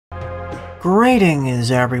Greetings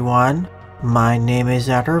everyone, my name is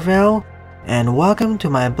Atterville, and welcome to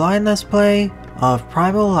my blind let's play of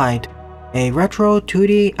Primal Light, a retro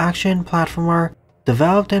 2D action platformer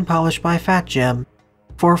developed and published by FatGem.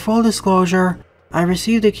 For full disclosure, I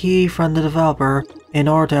received a key from the developer in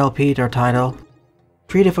order to LP their title.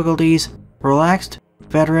 3 difficulties: Relaxed,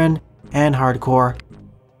 Veteran, and Hardcore.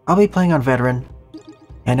 I'll be playing on Veteran.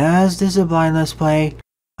 And as this is a blind let's play,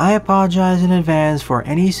 I apologize in advance for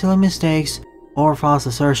any silly mistakes or false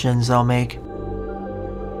assertions I'll make.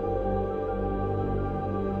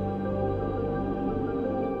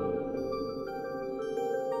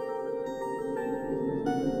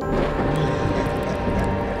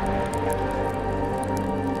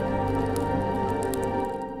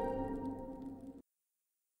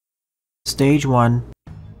 Stage 1.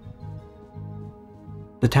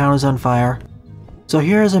 The town is on fire. So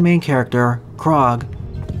here is the main character, Krog.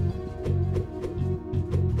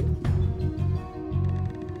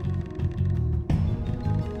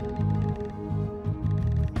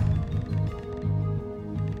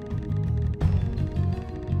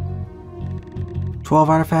 "12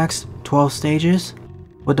 artifacts, 12 stages,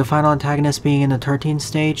 with the final antagonist being in the 13th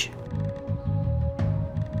stage.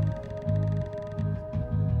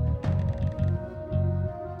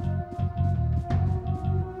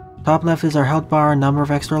 Top left is our health bar and number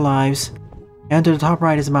of extra lives, and to the top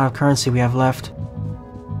right is the amount of currency we have left.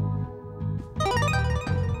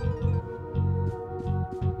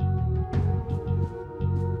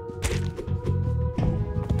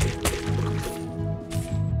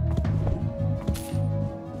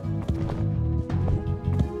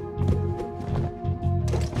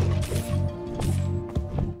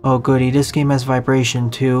 Oh goody, this game has vibration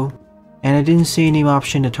too, and I didn't see any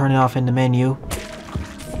option to turn it off in the menu.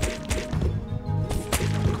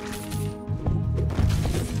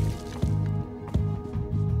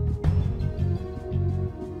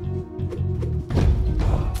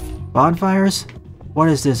 Bonfires? What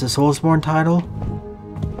is this, a Soulsborne title?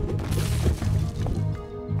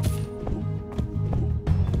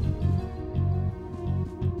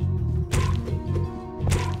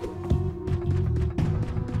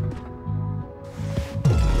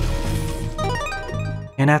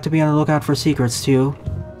 And have to be on the lookout for secrets too.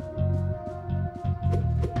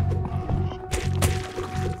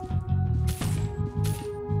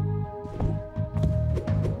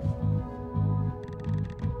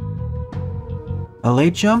 A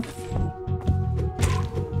late jump?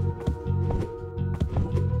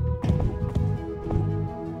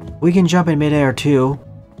 We can jump in midair too.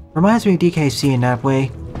 Reminds me of DKC in that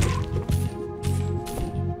way.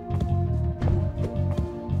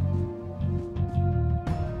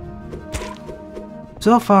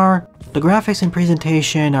 So far, the graphics and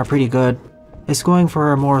presentation are pretty good. It's going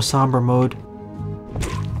for a more somber mood.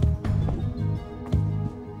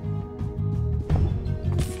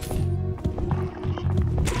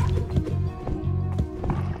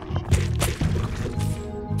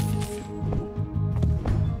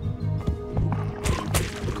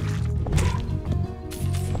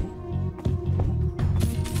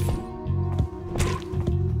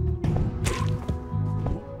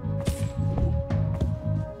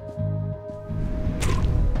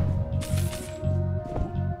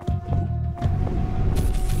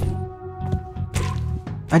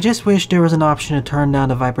 I just wish there was an option to turn down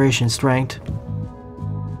the vibration strength.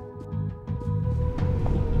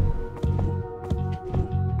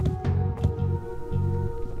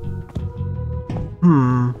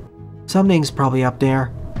 Something's probably up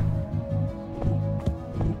there.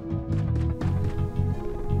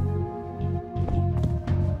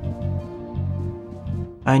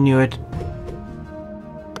 I knew it.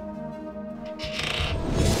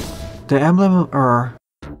 The emblem of Ur.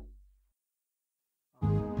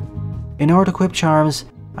 In order to equip charms,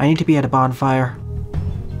 I need to be at a bonfire.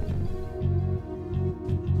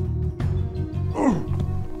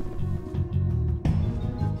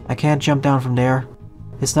 I can't jump down from there.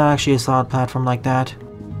 It's not actually a solid platform like that.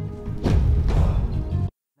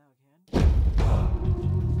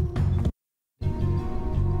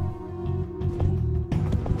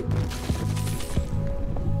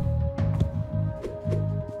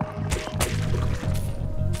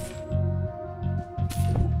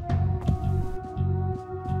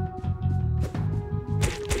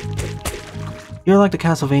 You're like the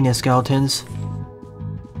Castlevania skeletons.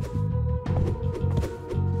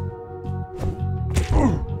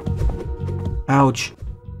 Ouch.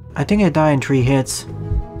 I think I die in 3 hits.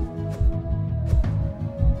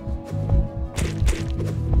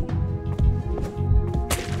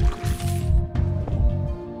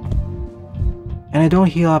 And I don't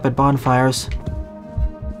heal up at bonfires.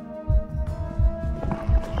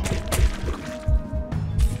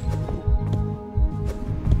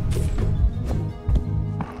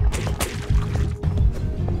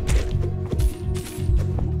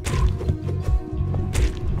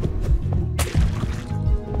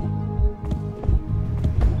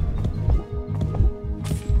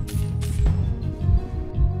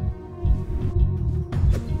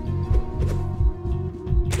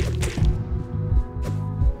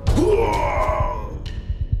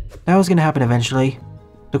 That was gonna happen eventually.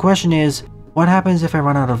 The question is, what happens if I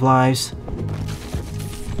run out of lives?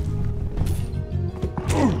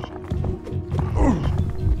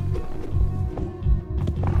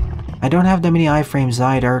 I don't have that many iframes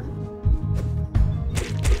either.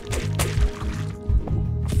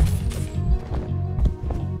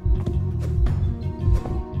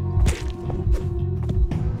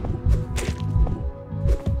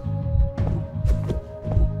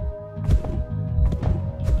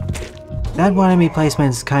 That one enemy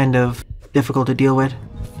placement is kind of difficult to deal with.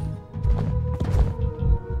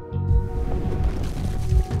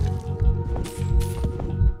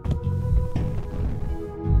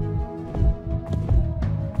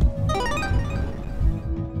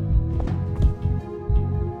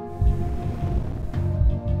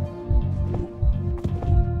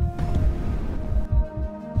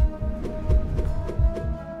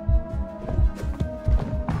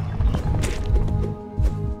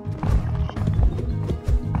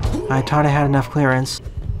 I thought I had enough clearance.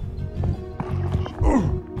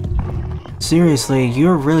 Seriously,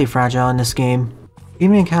 you're really fragile in this game.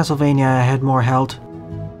 Even in Castlevania, I had more health.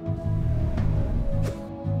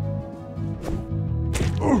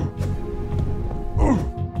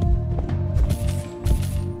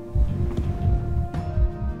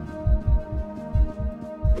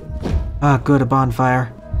 Ah, good, a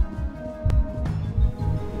bonfire.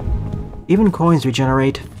 Even coins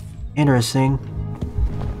regenerate. Interesting.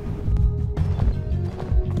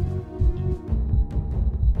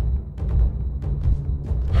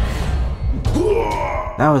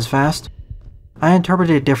 That was fast. I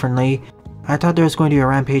interpreted it differently. I thought there was going to be a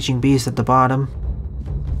rampaging beast at the bottom.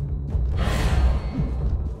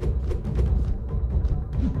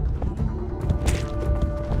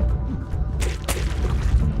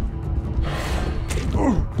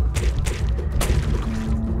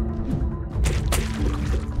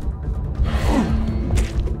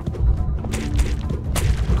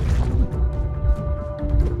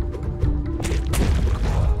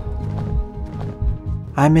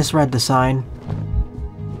 I misread the sign.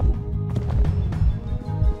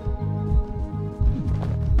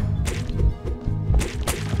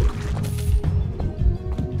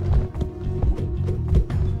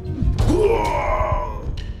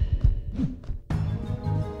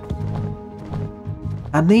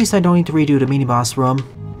 At least I don't need to redo the mini-boss room.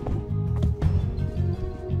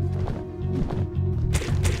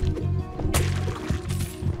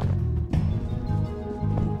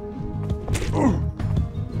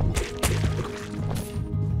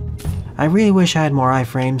 I really wish I had more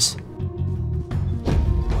iframes.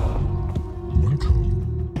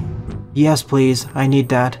 Yes, please. I need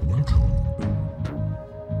that.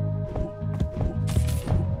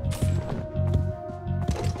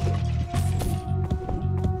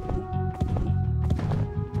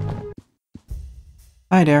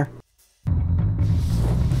 Hi there.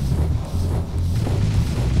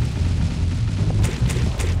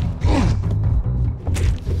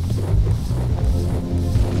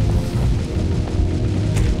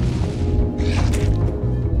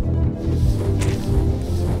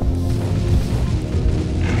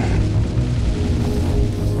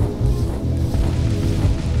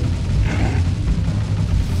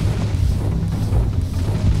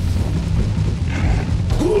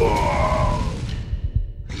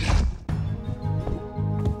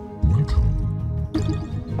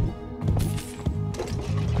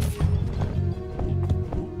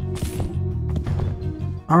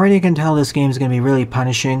 Already you can tell this game's gonna be really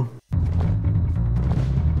punishing.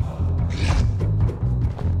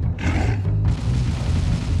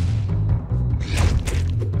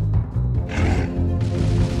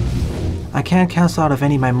 I can't cancel out of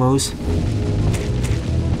any of my moves.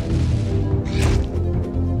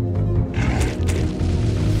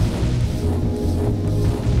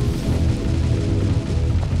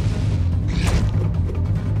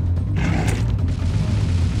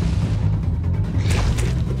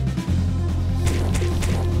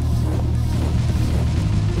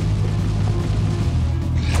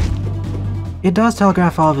 It does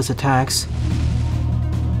telegraph all of his attacks.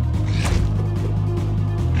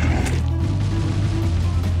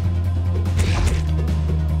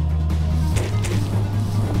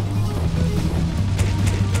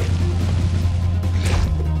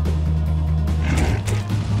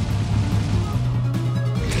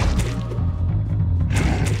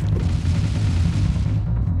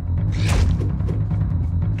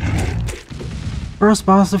 First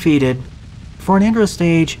boss defeated. For an intro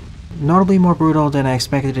stage, notably more brutal than I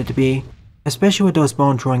expected it to be, especially with those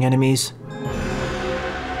bone-throwing enemies.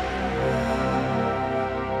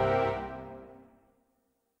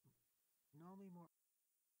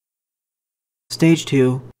 Stage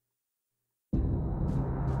 2.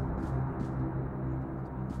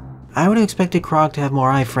 I would have expected Krog to have more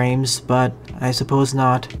iframes, but I suppose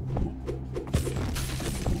not.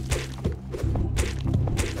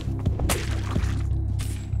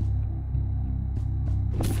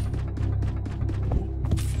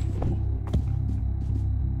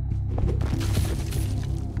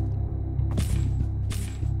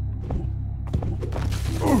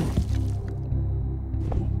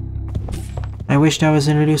 I wished I was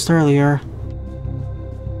introduced earlier.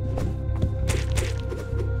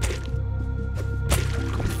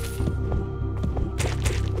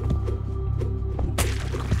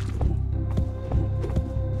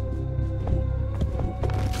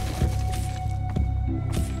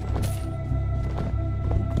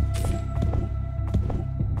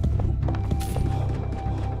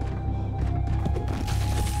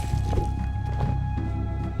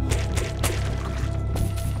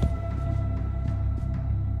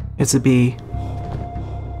 It's a bee.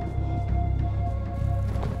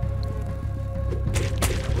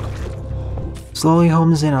 Slowly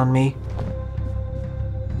homes in on me.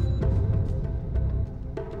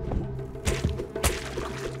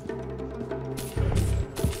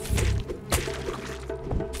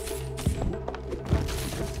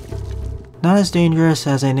 Not as dangerous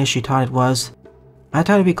as I initially thought it was. I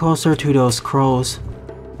thought it'd be closer to those crows.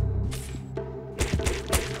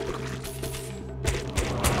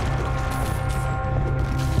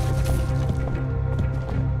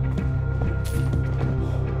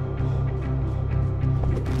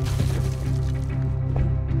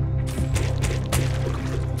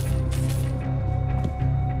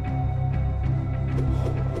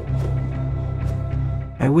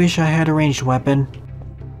 I wish I had a ranged weapon.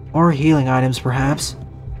 Or healing items, perhaps.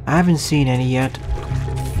 I haven't seen any yet.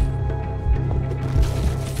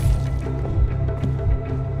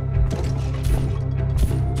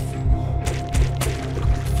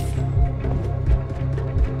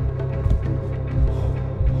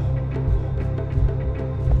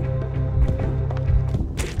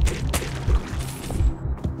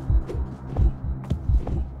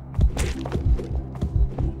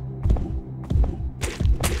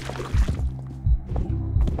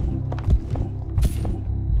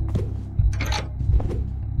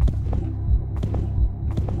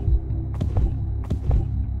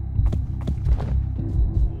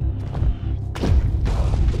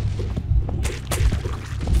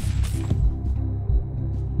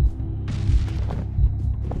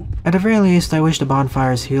 At the very least, I wish the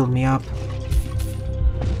bonfires healed me up.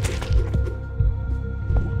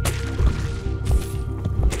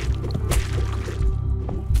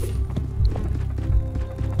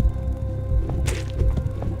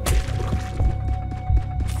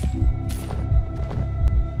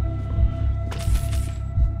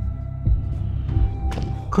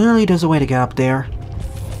 Clearly there's a way to get up there.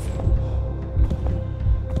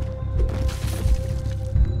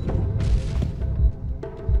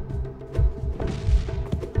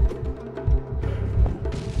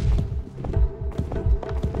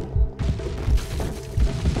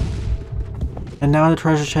 And now the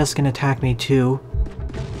treasure chest can attack me too.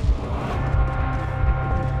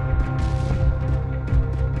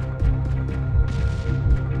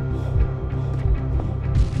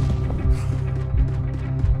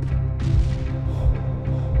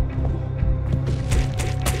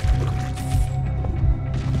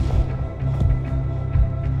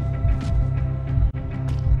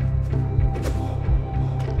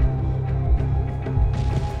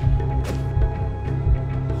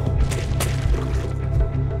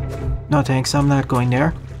 No thanks, I'm not going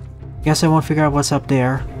there. Guess I won't figure out what's up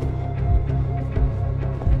there.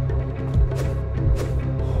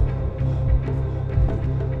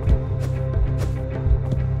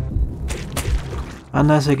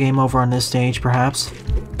 Unless a game over on this stage, perhaps.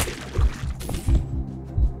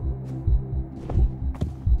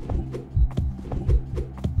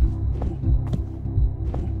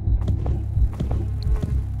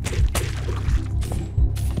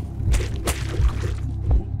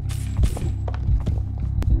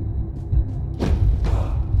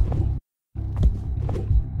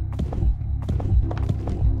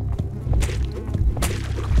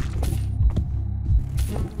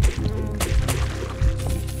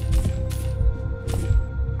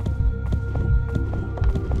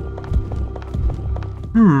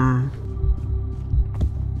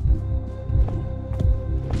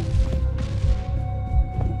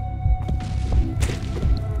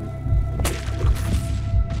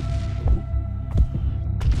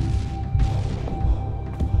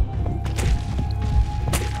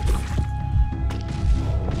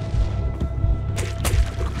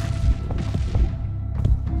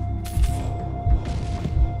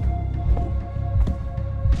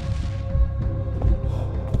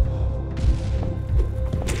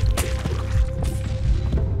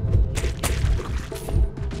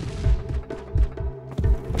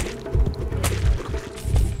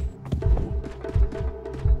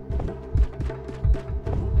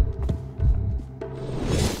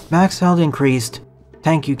 Max health increased.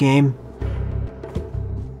 Thank you, game.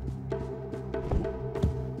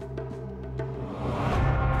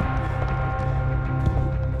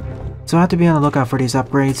 So I have to be on the lookout for these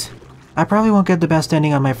upgrades. I probably won't get the best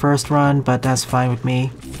ending on my first run, but that's fine with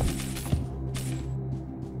me.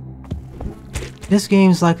 This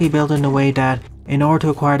game is likely built in a way that, in order to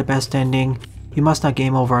acquire the best ending, you must not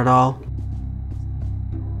game over at all.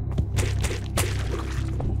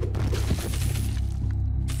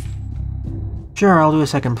 Sure, I'll do a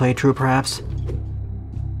second playthrough perhaps.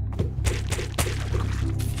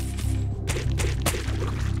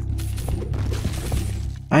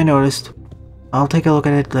 I noticed. I'll take a look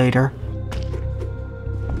at it later.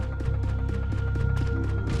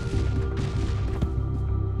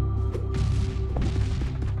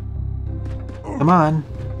 Come on.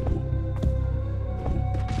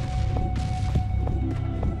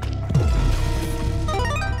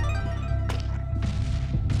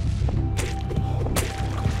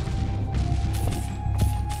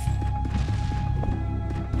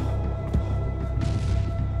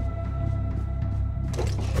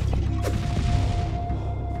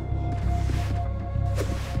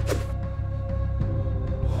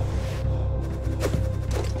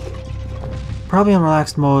 Probably in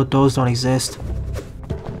relaxed mode, those don't exist.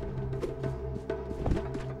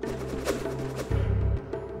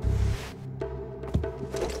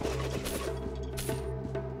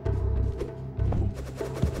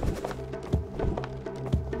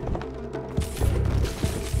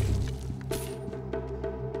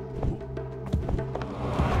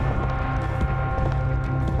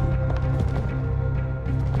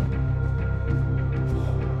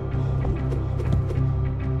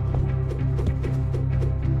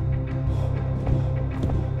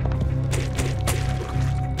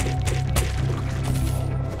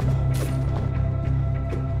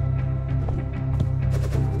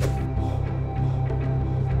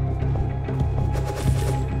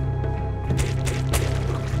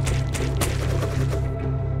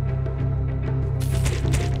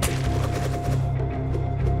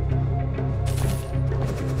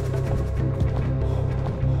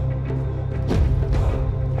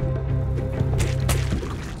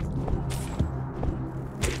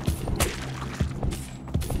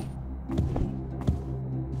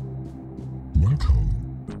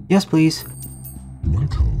 Yes, please.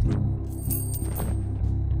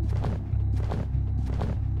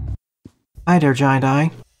 Hi there, Giant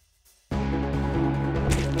Eye.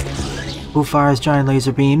 Who fires giant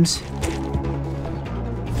laser beams?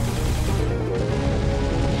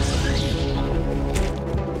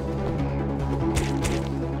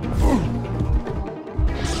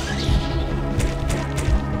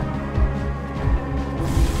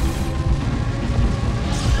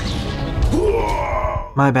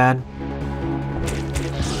 My bad.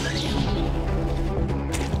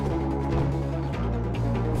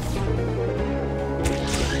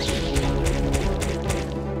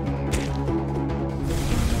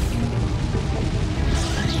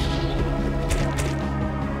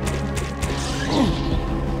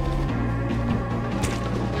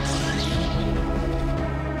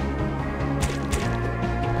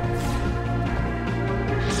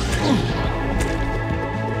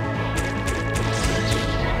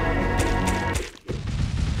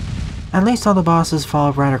 At least all the bosses fall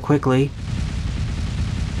up rather quickly.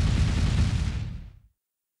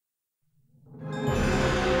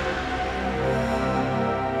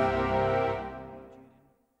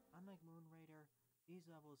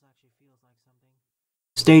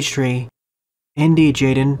 Stage 3. Indeed,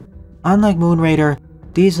 Jaden. Unlike Moon Raider,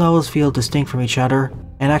 these levels feel distinct from each other,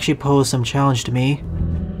 and actually pose some challenge to me.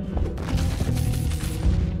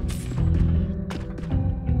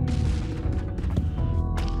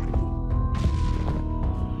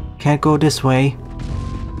 Can't go this way.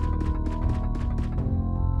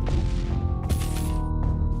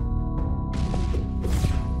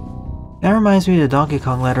 That reminds me of the Donkey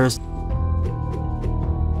Kong letters.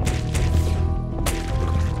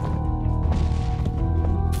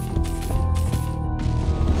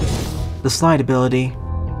 The slide ability.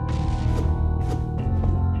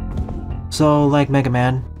 So, like Mega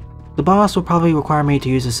Man, the boss will probably require me to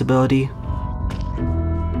use this ability.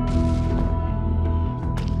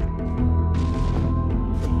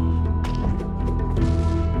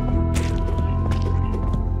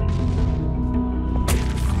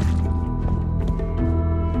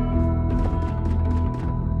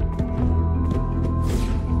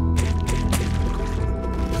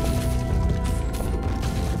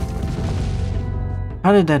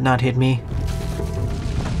 How did that not hit me?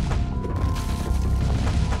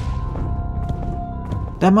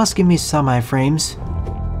 That must give me some iframes.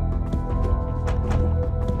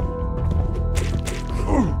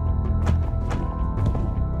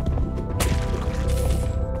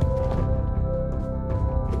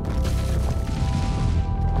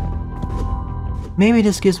 Maybe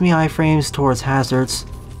this gives me iframes towards hazards,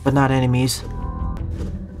 but not enemies.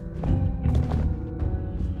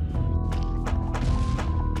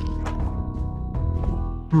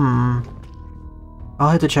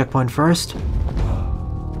 I'll hit the checkpoint first.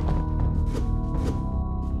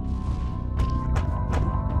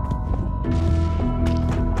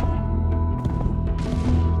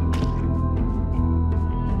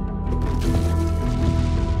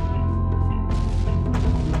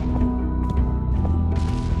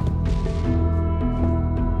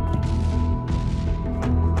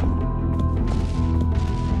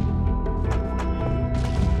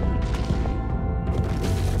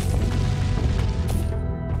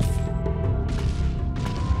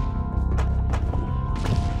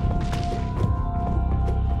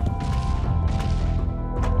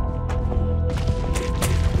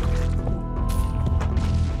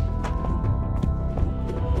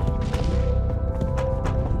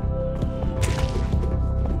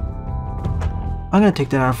 I'm gonna take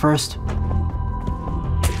that out first.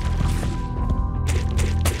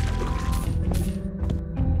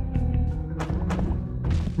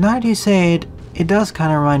 Now that you say it, it does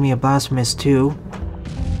kind of remind me of Blasphemous too.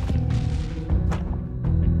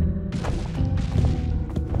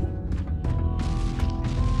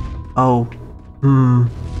 Oh,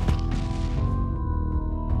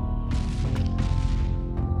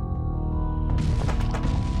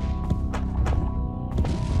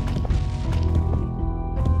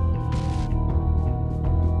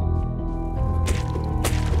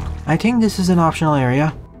 I think this is an optional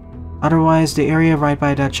area. Otherwise, the area right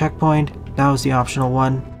by that checkpoint, that was the optional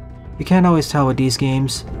one. You can't always tell with these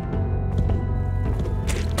games.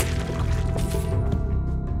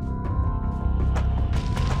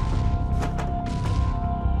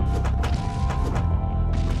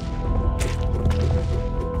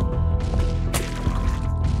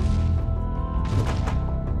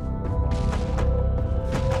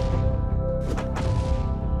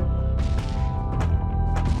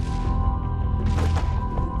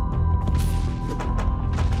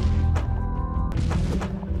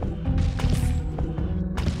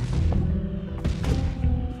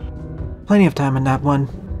 Plenty of time on that one.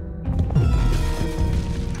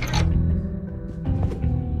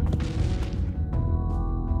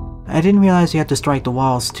 I didn't realize you had to strike the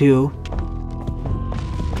walls too.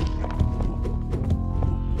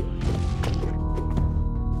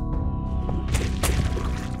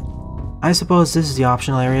 I suppose this is the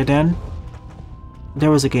optional area then. There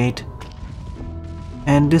was a gate.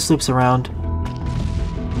 And this loops around.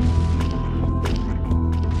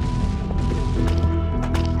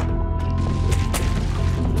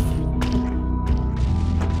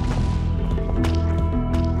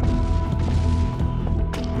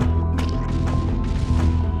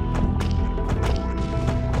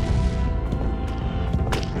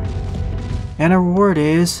 And our reward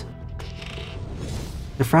is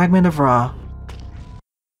the Fragment of Ra.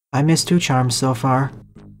 I missed 2 charms so far.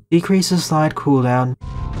 Decreases slide cooldown.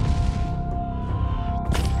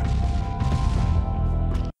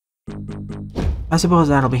 I suppose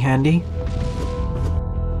that'll be handy.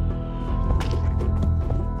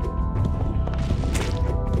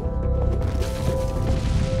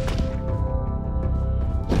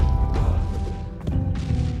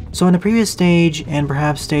 So in the previous stage, and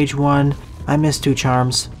perhaps stage 1, I missed 2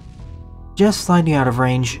 charms. Just slightly out of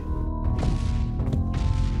range.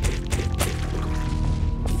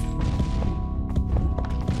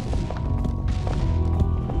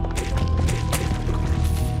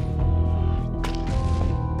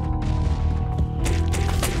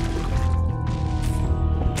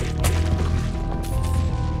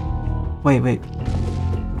 Wait.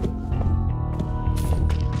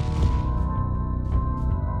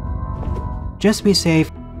 Just to be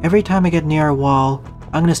safe, every time I get near a wall,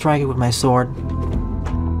 I'm gonna strike it with my sword.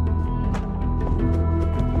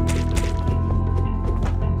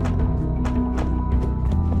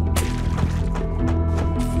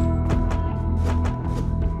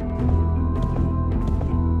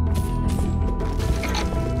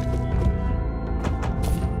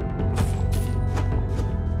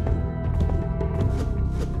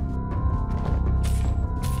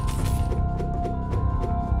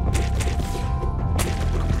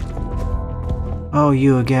 Oh,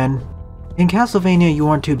 you again. In Castlevania you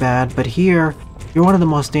weren't too bad, but here, you're one of the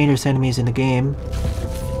most dangerous enemies in the game.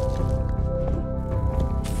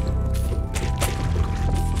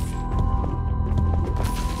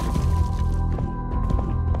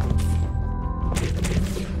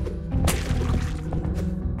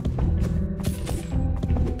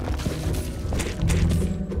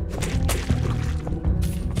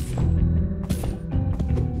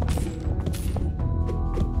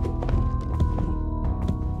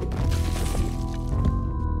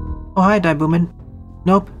 Oh hi, Daibuman.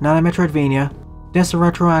 Nope, not a Metroidvania. Just a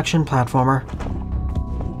retro action platformer.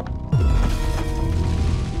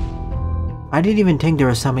 I didn't even think there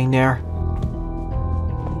was something there.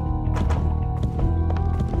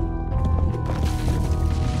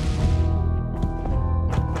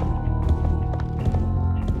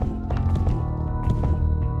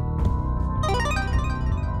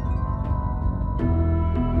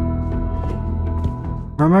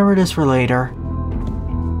 Remember this for later.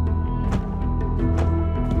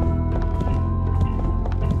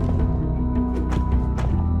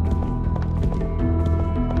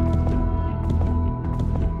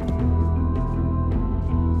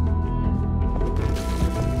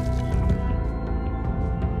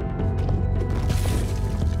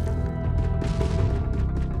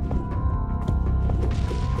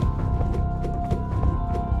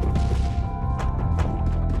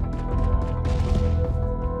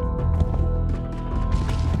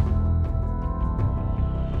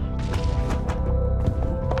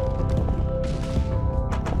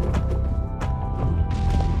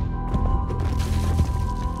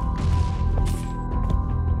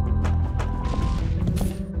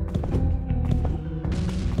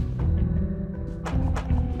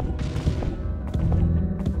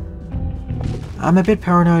 I'm a bit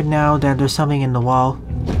paranoid now that there's something in the wall.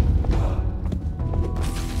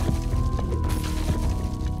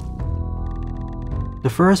 The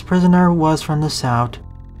first prisoner was from the south,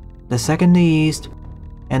 the second the east,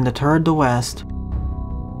 and the third the west.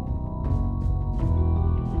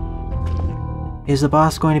 Is the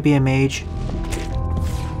boss going to be a mage?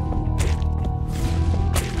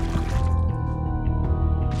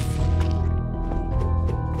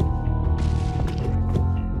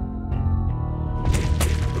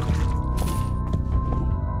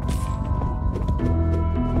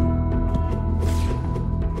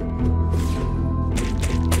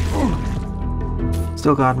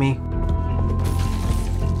 Still got me.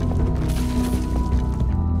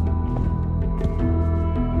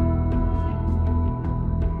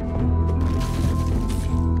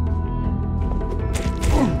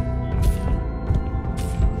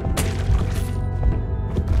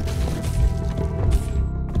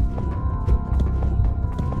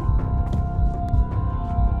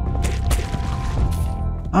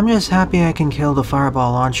 I'm just happy I can kill the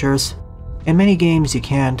fireball launchers. In many games you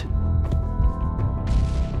can't.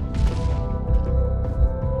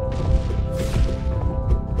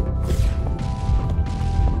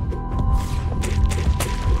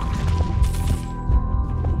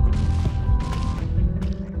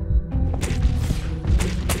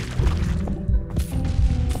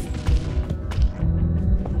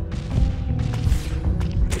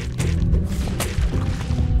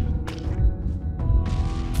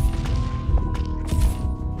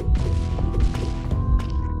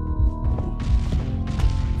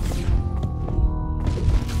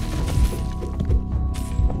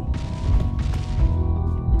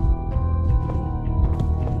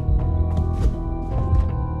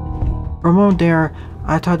 For a moment there,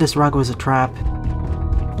 I thought this rug was a trap.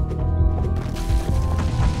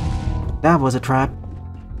 That was a trap.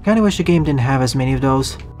 Kinda wish the game didn't have as many of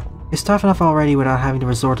those. It's tough enough already without having to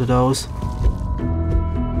resort to those.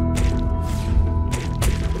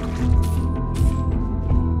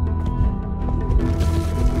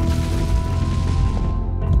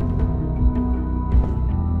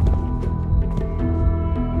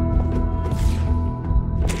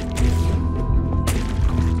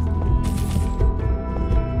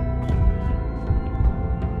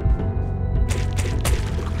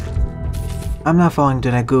 I'm not falling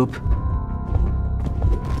into that goop.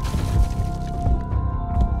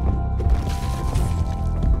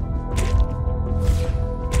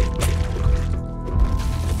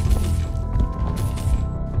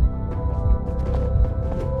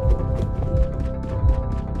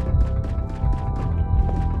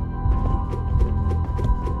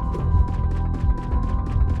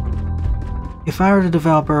 If I were the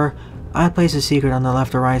developer, I'd place a secret on the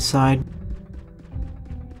left or right side.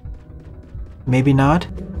 Maybe not?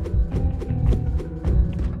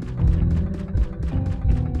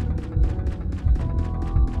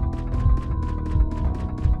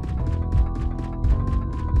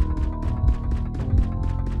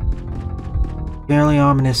 Fairly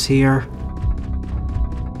ominous here.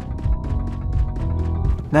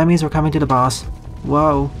 That means we're coming to the boss.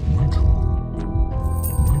 Whoa.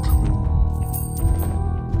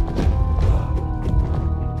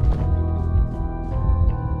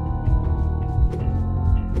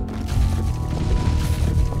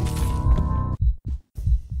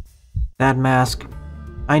 That mask.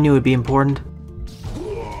 I knew it'd be important.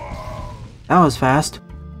 That was fast.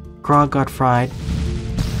 Krog got fried.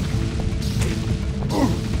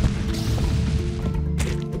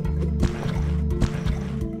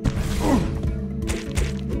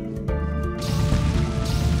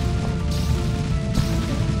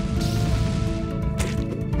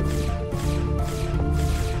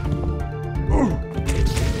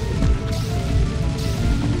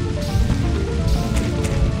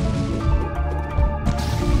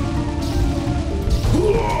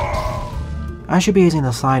 I should be using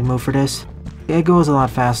the slide move for this. It goes a lot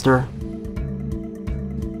faster.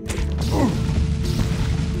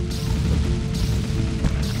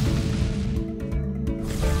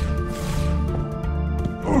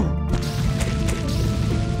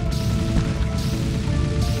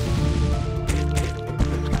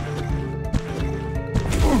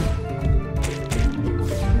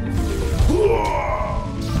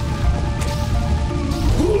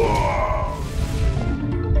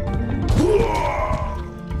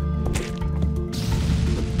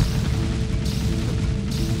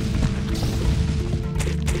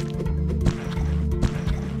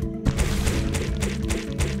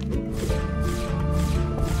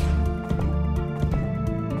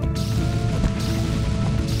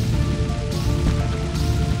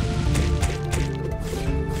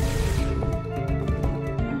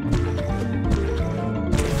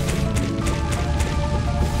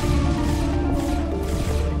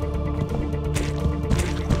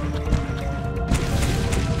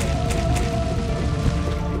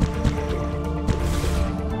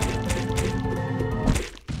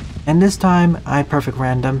 And this time I perfect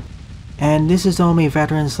random, and this is only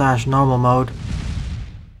veteran/normal mode,